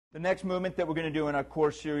The next movement that we're going to do in our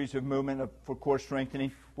core series of movement for core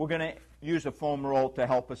strengthening, we're going to use a foam roll to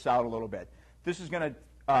help us out a little bit. This is going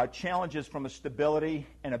to challenge us from a stability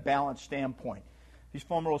and a balance standpoint. These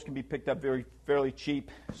foam rolls can be picked up fairly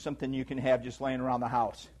cheap, something you can have just laying around the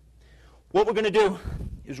house. What we're going to do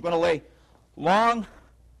is we're going to lay long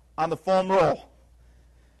on the foam roll.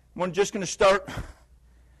 We're just going to start,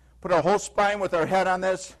 put our whole spine with our head on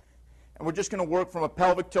this, and we're just going to work from a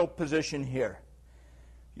pelvic tilt position here.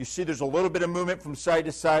 You see there's a little bit of movement from side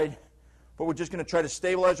to side, but we're just going to try to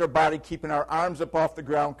stabilize our body, keeping our arms up off the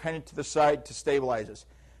ground, kind of to the side to stabilize us.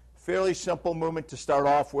 Fairly simple movement to start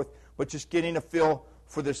off with, but just getting a feel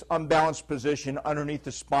for this unbalanced position underneath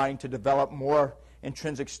the spine to develop more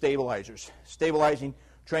intrinsic stabilizers. Stabilizing,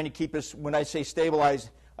 trying to keep us, when I say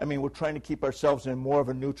stabilize, I mean we're trying to keep ourselves in more of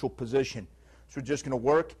a neutral position. So we're just going to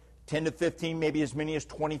work 10 to 15, maybe as many as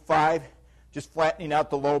 25, just flattening out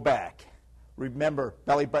the low back. Remember,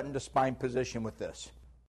 belly button to spine position with this.